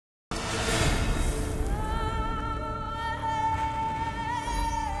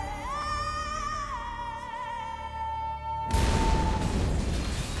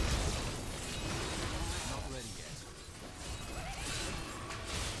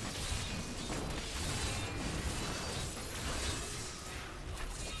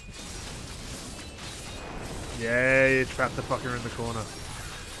Yeah, you trapped the fucker in the corner.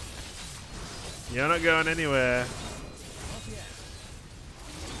 You're not going anywhere.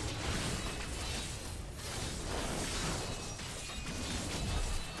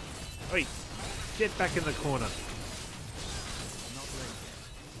 Oi! Get back in the corner.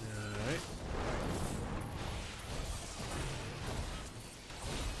 Alright.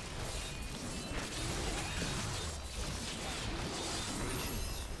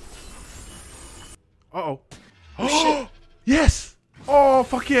 Uh-oh. Oh, yes! Oh,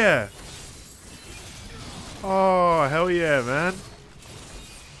 fuck yeah! Oh, hell yeah, man.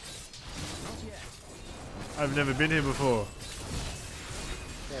 I've never been here before.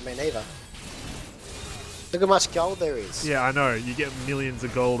 Yeah, me neither. Look how much gold there is. Yeah, I know. You get millions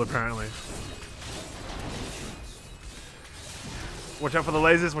of gold, apparently. Watch out for the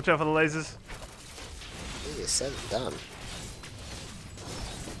lasers. Watch out for the lasers. Easier said than done.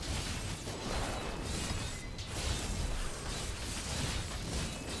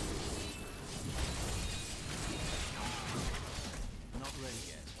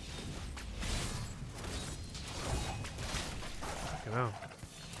 Fucking hell.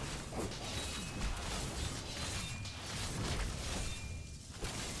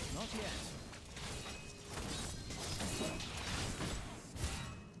 Not yet.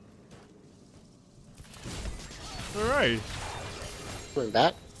 Alright. Coming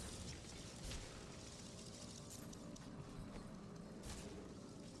back.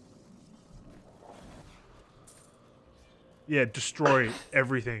 Yeah, destroy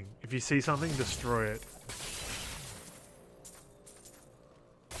everything. If you see something, destroy it.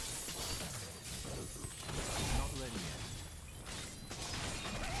 Not ready yet.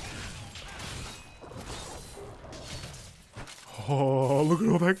 Oh, look at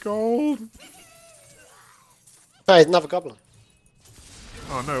all that gold. Hey, another goblin.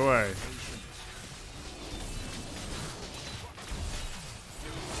 Oh, no way.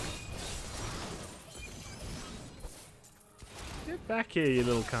 Get back here, you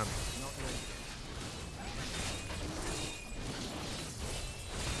little cunt. Not ready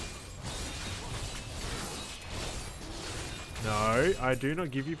yet. No, I do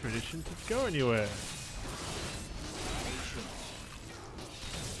not give you permission to go anywhere.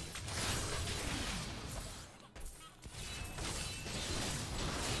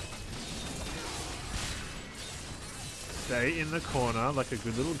 Stay in the corner like a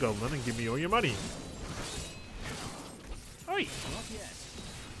good little goblin and give me all your money. Oi! Not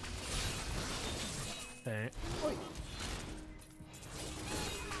yet. Oi.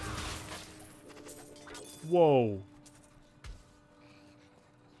 Whoa.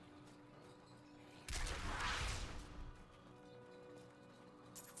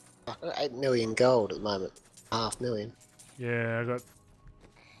 I've got 8 million gold at the moment. Half million. Yeah, I got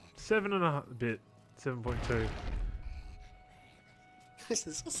 7.5 bit. 7.2. This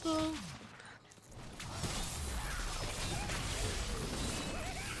is awesome.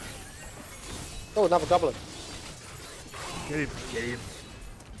 Oh, another goblin. Get him, get him.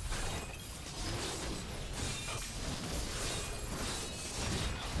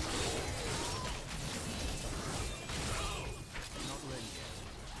 Not ready yet.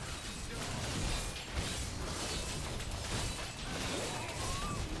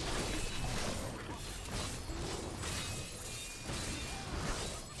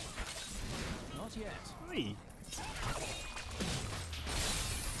 Not yet. Oi.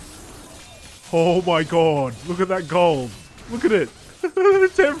 Oh my god, look at that gold. Look at it.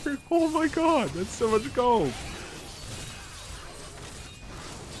 It's every. Oh my god, that's so much gold.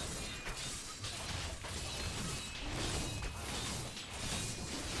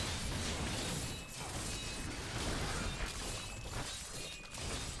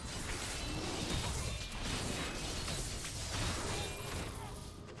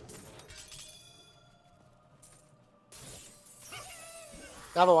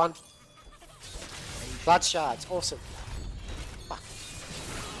 Another one. Blood shards, awesome. Fuck.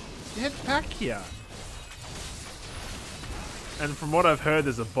 Get back here. And from what I've heard,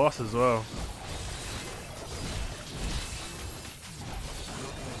 there's a boss as well.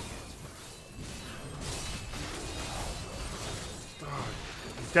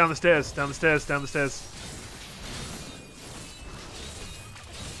 Down the stairs, down the stairs, down the stairs.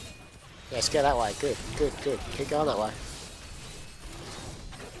 Yeah, let's go that way. Good, good, good. Keep going that way.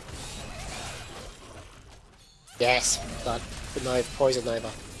 Yes, blood. Good nova, poison nova.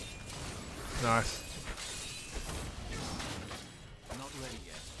 Nice. Not ready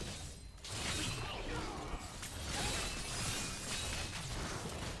yet.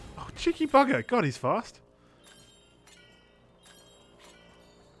 Oh, cheeky bugger. God, he's fast.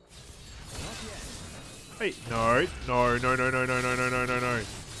 Not yet. Hey, no. No, no, no, no, no, no, no, no, no, no.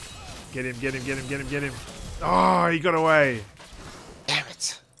 Get him, get him, get him, get him, get him. Oh, he got away. Damn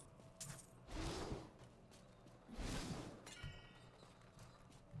it.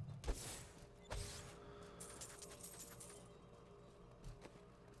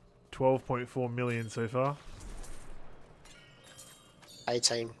 $12.4 million so far.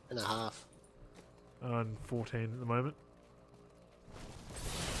 18.5. On 14 at the moment.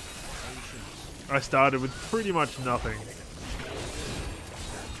 I started with pretty much nothing.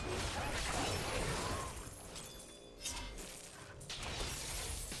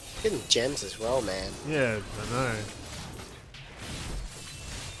 Getting gems as well, man. Yeah, I know.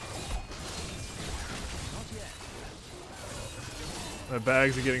 My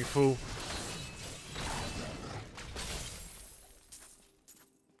bags are getting full.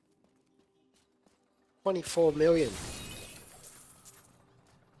 $24 million.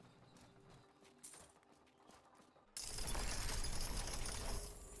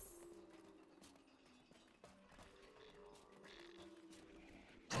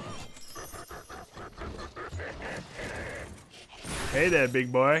 Hey there,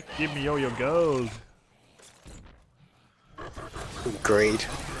 big boy. Give me all your gold. Greed,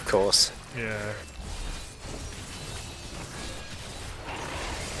 of course. Yeah.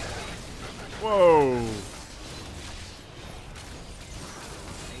 Whoa.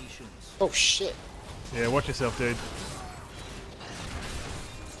 Oh shit. Yeah, watch yourself, dude.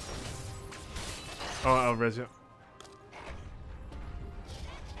 Oh, I'll res you.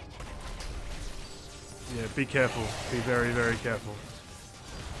 Yeah, be careful. Be very, very careful.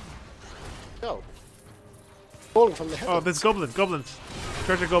 Oh. Falling from the heavens. Oh, there's goblins. Goblins.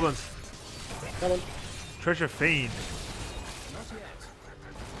 Treasure goblins. Come on. Treasure fiend.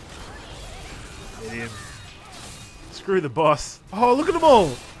 Idiot. Screw the boss. Oh, look at them all.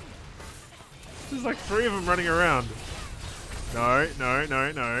 There's like 3 of them running around. No, no,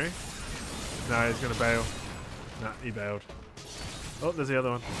 no, no. No, he's gonna bail. Nah, he bailed. Oh, there's the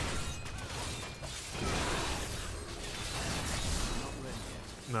other one.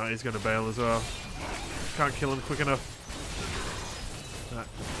 No, he's gonna bail as well. Can't kill him quick enough. No.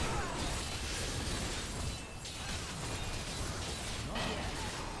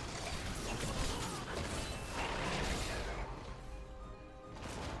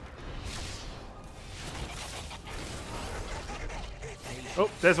 Oh,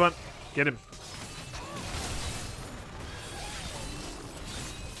 there's one. Get him.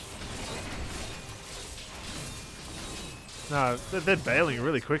 No, they're bailing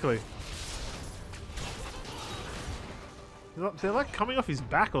really quickly. They're like coming off his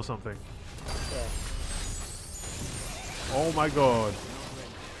back or something. Yeah. Oh my god.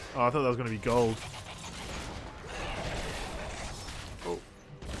 Oh, I thought that was going to be gold. Oh.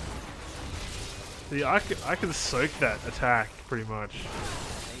 See, I can soak that attack pretty much.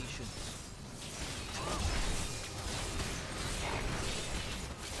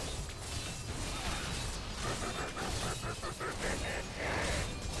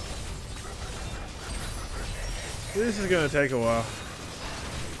 This is going to take a while.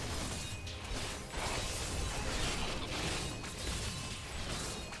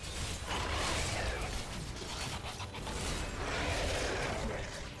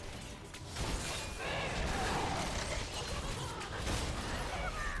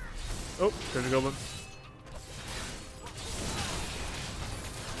 Oh, Treasure Goblin.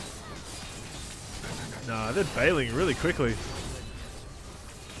 Nah, they're bailing really quickly.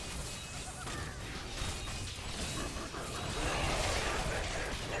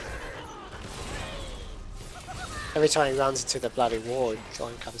 Every time he runs into the bloody wall,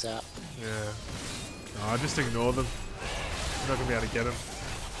 John comes out. Yeah. No, just ignore them. You're not going to be able to get them.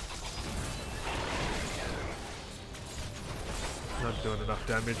 Not doing enough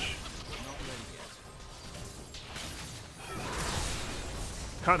damage.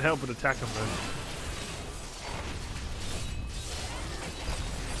 Can't help but attack them though.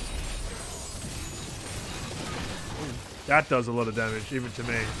 That does a lot of damage, even to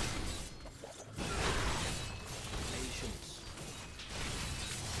me.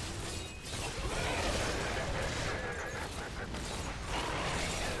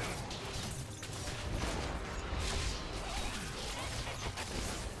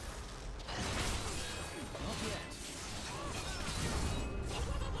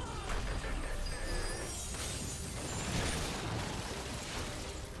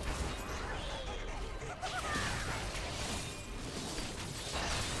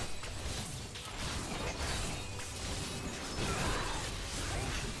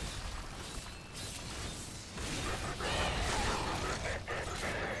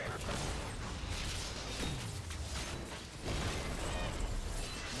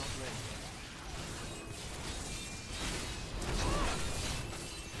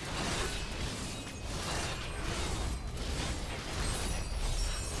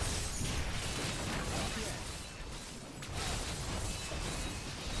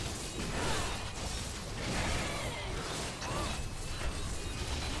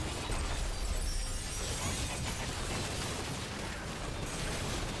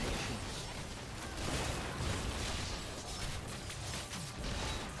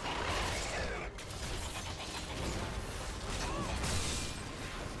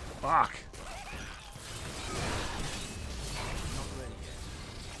 Fuck. Not ready yet.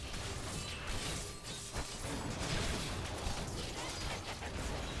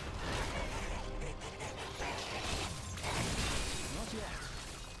 Not yet.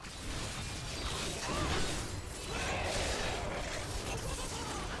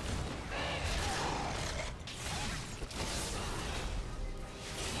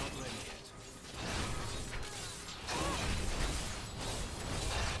 Not ready yet.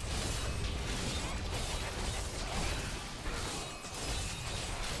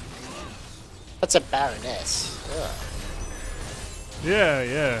 That's a Baroness. Ugh. Yeah,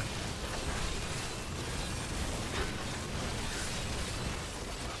 yeah.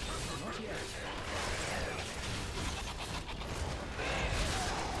 Not yet.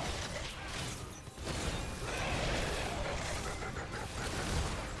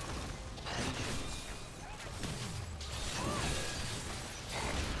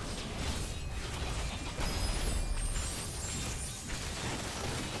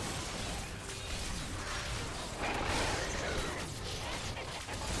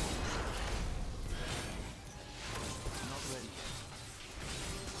 Not ready yet.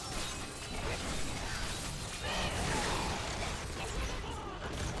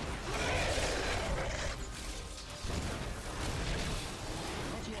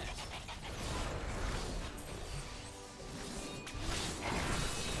 Not yet.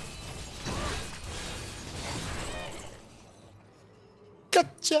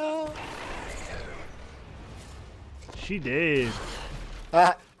 Gotcha! She did.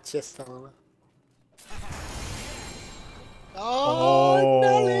 Ah, just on her. Oh. Oh,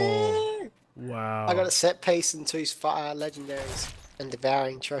 Nelly! Wow. I got a set piece and 2 legendaries and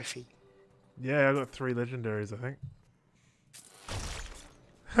devouring trophy. Yeah, I got 3 legendaries, I think.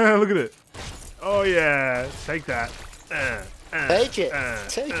 Look at it. Oh yeah, take that. Take it.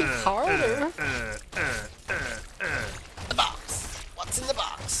 Take it harder. The box. What's in the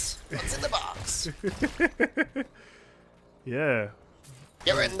box? What's in the box? Yeah.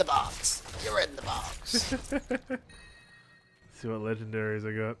 You're in the box. You're in the box. See what legendaries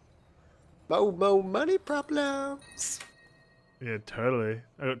I got. Mo money problems. Yeah, totally.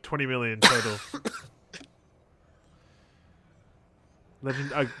 I got 20 million total.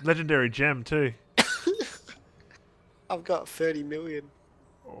 Legendary gem too. I've got 30 million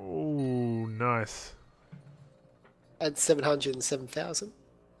Oh, nice. and 707,000.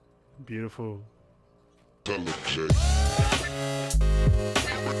 Beautiful. Tell 'em, Jay.